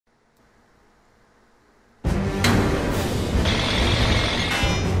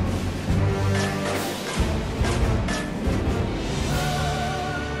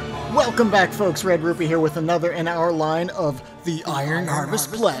Welcome back, folks. Red-Rupee here with another in our line of the Iron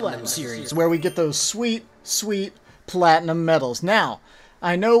Harvest Platinum series, where we get those sweet, sweet platinum medals. Now,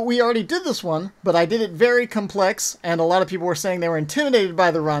 I know we already did this one, but I did it very complex, and a lot of people were saying they were intimidated by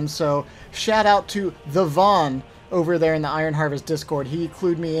the run, so shout out to the Vaughn over there in the Iron Harvest Discord. He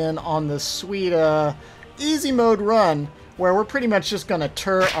clued me in on this sweet, easy mode run, where we're pretty much just going to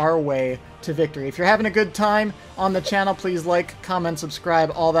tur our way to victory. If you're having a good time on the channel, please like, comment,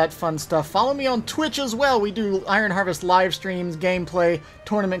 subscribe, all that fun stuff. Follow me on Twitch as well. We do Iron Harvest live streams, gameplay,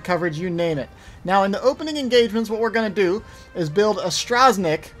 tournament coverage, you name it. Now, in the opening engagements, what we're going to do is build a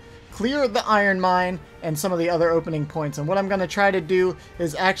Strasnik, clear the iron mine, and some of the other opening points. And what I'm going to try to do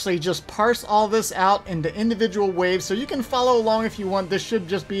is actually just parse all this out into individual waves, so you can follow along if you want. This should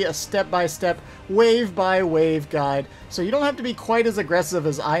just be a step-by-step, wave-by-wave guide. So you don't have to be quite as aggressive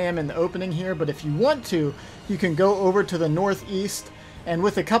as I am in the opening here, but if you want to, you can go over to the northeast and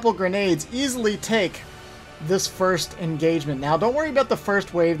with a couple grenades easily take this first engagement. Now, don't worry about the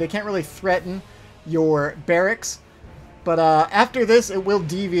first wave. They can't really threaten your barracks. But after this, it will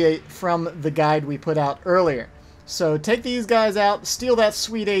deviate from the guide we put out earlier. So take these guys out, steal that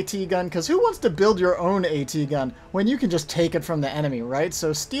sweet AT gun, because who wants to build your own AT gun when you can just take it from the enemy, right?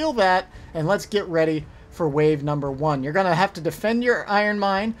 So steal that, and let's get ready for wave number 1. You're going to have to defend your iron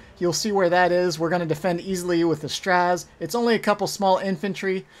mine. You'll see where that is. We're going to defend easily with the Stras. It's only a couple small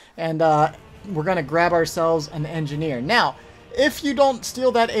infantry, and we're going to grab ourselves an engineer. Now, if you don't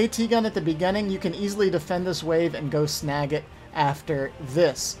steal that AT gun at the beginning, you can easily defend this wave and go snag it after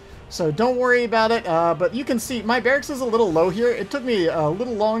this. So don't worry about it, but you can see my barracks is a little low here. It took me a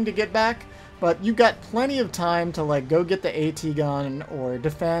little long to get back, but you've got plenty of time to like go get the AT gun or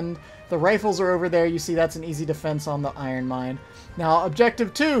defend. The rifles are over there. You see that's an easy defense on the iron mine. Now,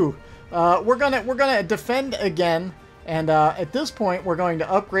 objective 2, we're gonna defend again, and at this point we're going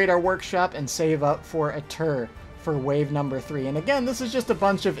to upgrade our workshop and save up for a tur for wave number 3. And again, this is just a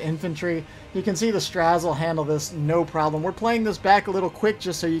bunch of infantry. You can see the Stras will handle this no problem. We're playing this back a little quick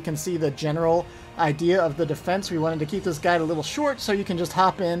just so you can see the general idea of the defense. We wanted to keep this guide a little short so you can just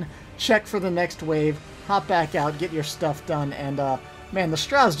hop in, check for the next wave, hop back out, get your stuff done. And man, the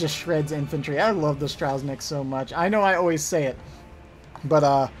Stras just shreds infantry. I love the Strasnik so much. I know I always say it,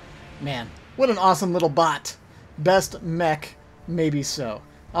 but man, what an awesome little bot. Best mech, maybe so.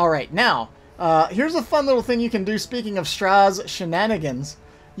 Alright, now, here's a fun little thing you can do. Speaking of Stras shenanigans,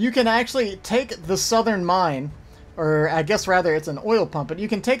 you can actually take the southern mine, or I guess rather it's an oil pump, but you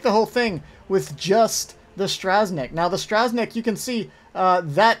can take the whole thing with just the Strasnik. Now the Strasnik, you can see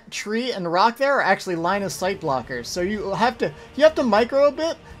that tree and rock there are actually line of sight blockers. So you have to micro a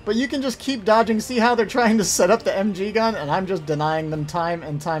bit, but you can just keep dodging. See how they're trying to set up the MG gun, and I'm just denying them time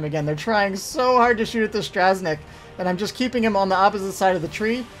and time again. They're trying so hard to shoot at the Strasnik, and I'm just keeping him on the opposite side of the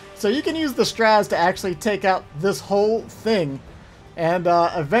tree. So you can use the Stras to actually take out this whole thing and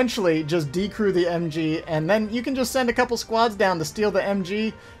eventually just decrew the MG, and then you can just send a couple squads down to steal the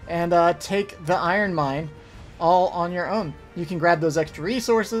MG and take the iron mine all on your own. You can grab those extra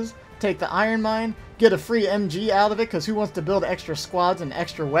resources, take the iron mine, get a free MG out of it, because who wants to build extra squads and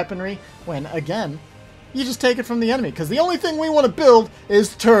extra weaponry when, again, you just take it from the enemy? Because the only thing we want to build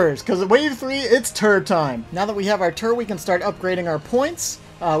is turs, because at wave 3, it's tur time. Now that we have our tur, we can start upgrading our points.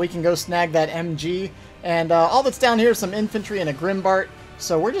 We can go snag that MG, and all that's down here is some infantry and a Grimbart.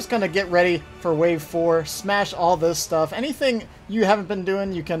 So we're just going to get ready for wave 4, smash all this stuff. Anything you haven't been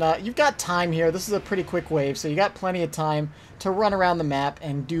doing, you can, you've got time here. This is a pretty quick wave, so you got plenty of time to run around the map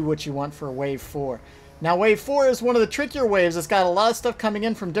and do what you want for wave 4. Now wave 4 is one of the trickier waves. It's got a lot of stuff coming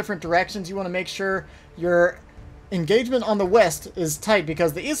in from different directions. You want to make sure your engagement on the west is tight,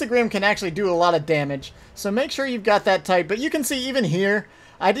 because the Isagrim can actually do a lot of damage. So make sure you've got that tight. But you can see even here,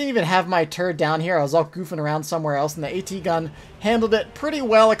 I didn't even have my tur down here. I was all goofing around somewhere else, and the AT gun handled it pretty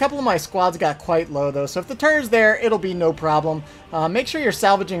well. A couple of my squads got quite low, though, so if the tur's there, it'll be no problem. Make sure you're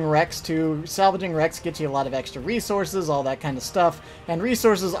salvaging wrecks, too. Salvaging wrecks gets you a lot of extra resources, all that kind of stuff, and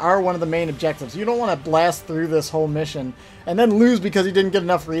resources are one of the main objectives. You don't want to blast through this whole mission and then lose because you didn't get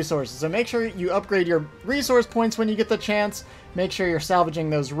enough resources. So make sure you upgrade your resource points when you get the chance. Make sure you're salvaging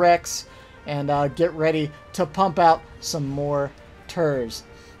those wrecks, and get ready to pump out some more turs.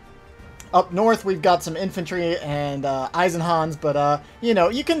 Up north, we've got some infantry and Eisenhans, but, you know,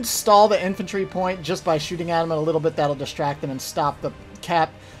 you can stall the infantry point just by shooting at them a little bit. That'll distract them and stop the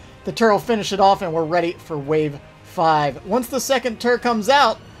cap. The tur will finish it off, and we're ready for wave 5. Once the second tur comes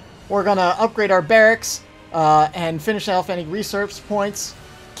out, we're going to upgrade our barracks and finish off any research points,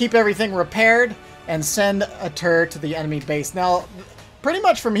 keep everything repaired, and send a tur to the enemy base. Now, pretty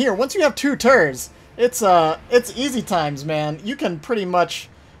much from here, once you have 2 turs, it's easy times, man. You can pretty much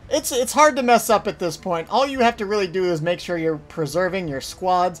It's hard to mess up at this point. All you have to really do is make sure you're preserving your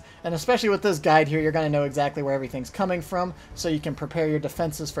squads, and especially with this guide here, you're going to know exactly where everything's coming from, so you can prepare your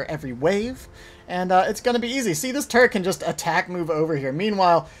defenses for every wave, and it's going to be easy. See, this turret can just attack move over here.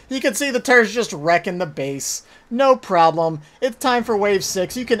 Meanwhile, you can see the turret's just wrecking the base. No problem. It's time for wave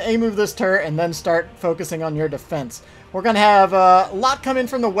 6. You can A-move this turret and then start focusing on your defense. We're going to have a lot come in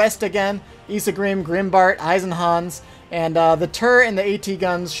from the west again. Isegrim, Grimbart, Eisenhans. And the turret and the AT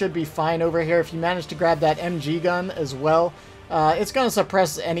guns should be fine over here. If you manage to grab that MG gun as well, it's going to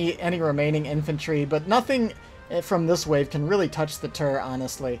suppress any remaining infantry, but nothing from this wave can really touch the turret,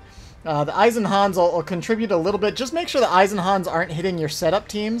 honestly. The Eisenhans will contribute a little bit. Just make sure the Eisenhans aren't hitting your setup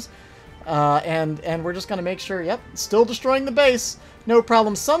teams. And we're just going to make sure, yep, still destroying the base. No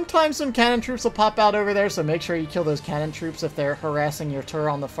problem. Sometimes some cannon troops will pop out over there, so make sure you kill those cannon troops if they're harassing your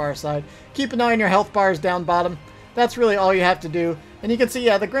turret on the far side. Keep an eye on your health bars down bottom. That's really all you have to do. And you can see,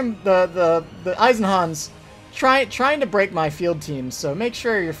 yeah, the Eisenhans trying to break my field teams, so make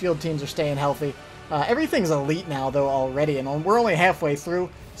sure your field teams are staying healthy. Everything's elite now, though, already, and we're only halfway through,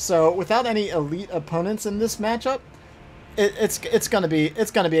 so without any elite opponents in this matchup, it's gonna be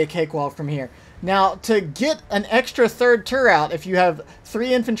a cakewalk from here. Now, to get an extra third turret out, if you have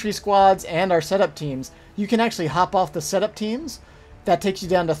 3 infantry squads and our setup teams, you can actually hop off the setup teams. That takes you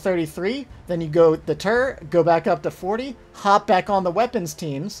down to 33. Then you go the turret, go back up to 40, hop back on the weapons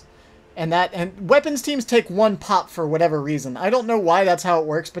teams, and weapons teams take 1 pop for whatever reason. I don't know why that's how it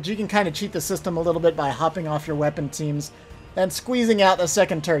works, but you can kind of cheat the system a little bit by hopping off your weapon teams and squeezing out a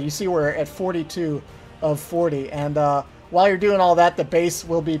second turret. You see we're at 42 of 40, and while you're doing all that, the base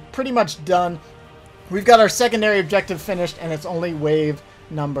will be pretty much done. We've got our secondary objective finished, and it's only wave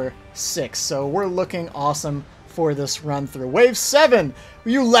number 6, so we're looking awesome for this run through. Wave 7,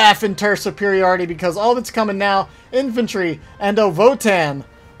 you laugh in turret superiority because all that's coming now, infantry and Votan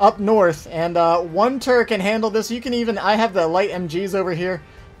up north, and 1 turret can handle this. You can even, I have the light MGs over here,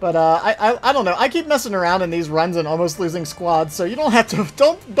 but I don't know. I keep messing around in these runs and almost losing squads, so you don't have to,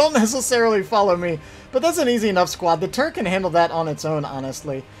 don't necessarily follow me, but that's an easy enough squad. The turret can handle that on its own,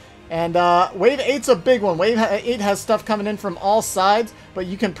 honestly. And Wave 8's a big one. Wave 8 has stuff coming in from all sides, but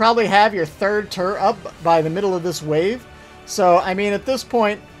you can probably have your 3rd turret up by the middle of this wave. So, I mean, at this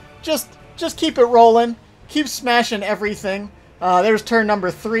point, just keep it rolling. Keep smashing everything. There's turn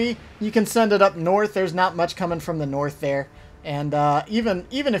number 3. You can send it up north. There's not much coming from the north there. And even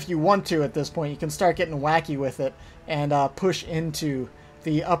if you want to at this point, you can start getting wacky with it and push into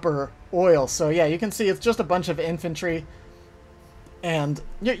the upper oil. So, yeah, you can see it's just a bunch of infantry. And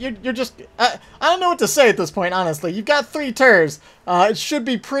you're just... I don't know what to say at this point, honestly. You've got 3 turrets. It should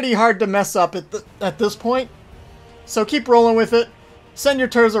be pretty hard to mess up at this point. So keep rolling with it. Send your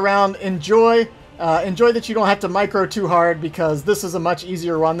turrets around. Enjoy. Enjoy that you don't have to micro too hard, because this is a much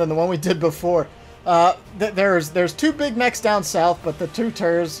easier run than the one we did before. There's 2 big mechs down south, but the 2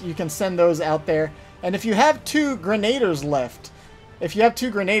 turrets, you can send those out there. And if you have 2 grenaders left... If you have 2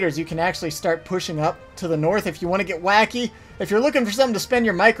 grenaders, you can actually start pushing up to the north. If you want to get wacky, if you're looking for something to spend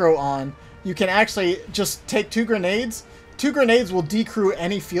your micro on, you can actually just take 2 grenades. 2 grenades will decrew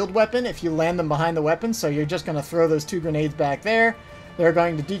any field weapon if you land them behind the weapon, so you're just going to throw those 2 grenades back there. They're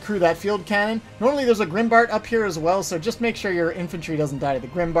going to decrew that field cannon. Normally there's a Grimbart up here as well, so just make sure your infantry doesn't die to the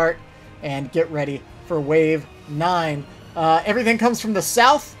Grimbart, and get ready for Wave 9. Everything comes from the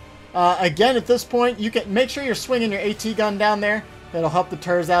south. Again, at this point, you can make sure you're swinging your AT gun down there. That'll help the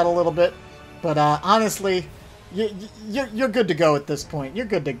turrets out a little bit. But honestly, you're good to go at this point. You're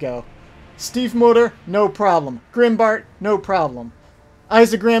good to go. Stiefmotor, no problem. Grimbart, no problem.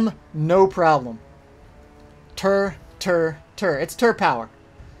 Isegrim, no problem. Tur. It's tur power.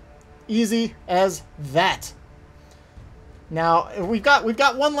 Easy as that. Now, we've got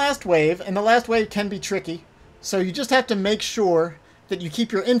one last wave, and the last wave can be tricky. So you just have to make sure that you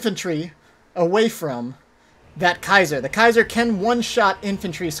keep your infantry away from that Kaiser. The Kaiser can one-shot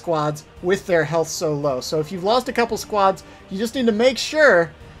infantry squads with their health so low. So if you've lost a couple squads, you just need to make sure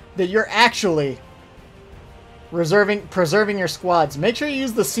that you're actually preserving your squads. Make sure you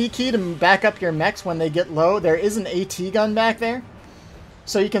use the C key to back up your mechs when they get low. There is an AT gun back there.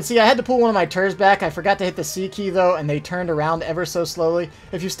 So you can see I had to pull one of my turrets back. I forgot to hit the C key though, and they turned around ever so slowly.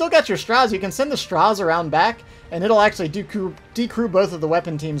 If you still got your straws, you can send the straws around back, and it'll actually decrew both of the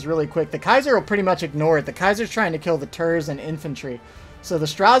weapon teams really quick. The Kaiser will pretty much ignore it. The Kaiser's trying to kill the turrets and infantry. So the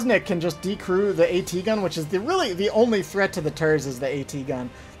Strasnik can just decrew the AT gun, which is really the only threat to the turrets is the AT gun.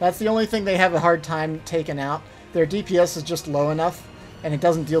 That's the only thing they have a hard time taking out. Their DPS is just low enough, and it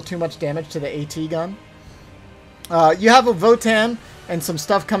doesn't deal too much damage to the AT gun. You have a Votan, and some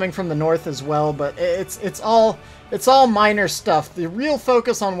stuff coming from the north as well, but it's all minor stuff. The real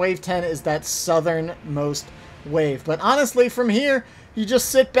focus on Wave 10 is that southernmost wave. But honestly, from here, you just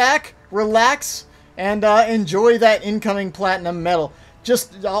sit back, relax, and enjoy that incoming platinum metal.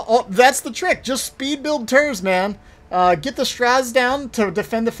 Just that's the trick. Just speed build turrs, man. Get the strats down to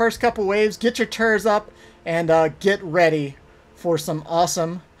defend the first couple waves. Get your turrs up, and get ready for some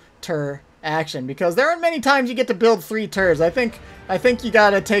awesome tur action. Because there aren't many times you get to build 3 turrs. I think you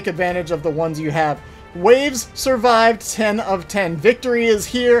gotta take advantage of the ones you have. Waves survived 10 of 10. Victory is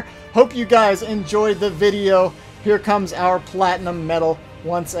here. Hope you guys enjoyed the video. Here comes our platinum medal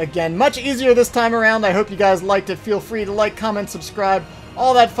once again. Much easier this time around. I hope you guys liked it. Feel free to like, comment, subscribe,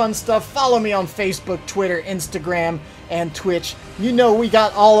 all that fun stuff. Follow me on Facebook, Twitter, Instagram, and Twitch. You know we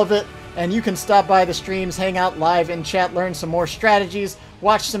got all of it. And you can stop by the streams, hang out live and chat, learn some more strategies,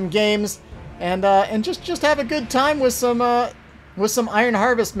 watch some games, and just have a good time with some Iron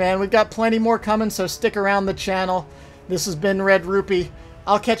Harvest, man. We've got plenty more coming, so stick around the channel. This has been Red-Rupee.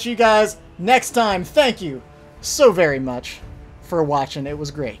 I'll catch you guys next time. Thank you so very much for watching. It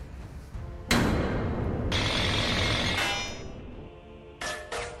was great.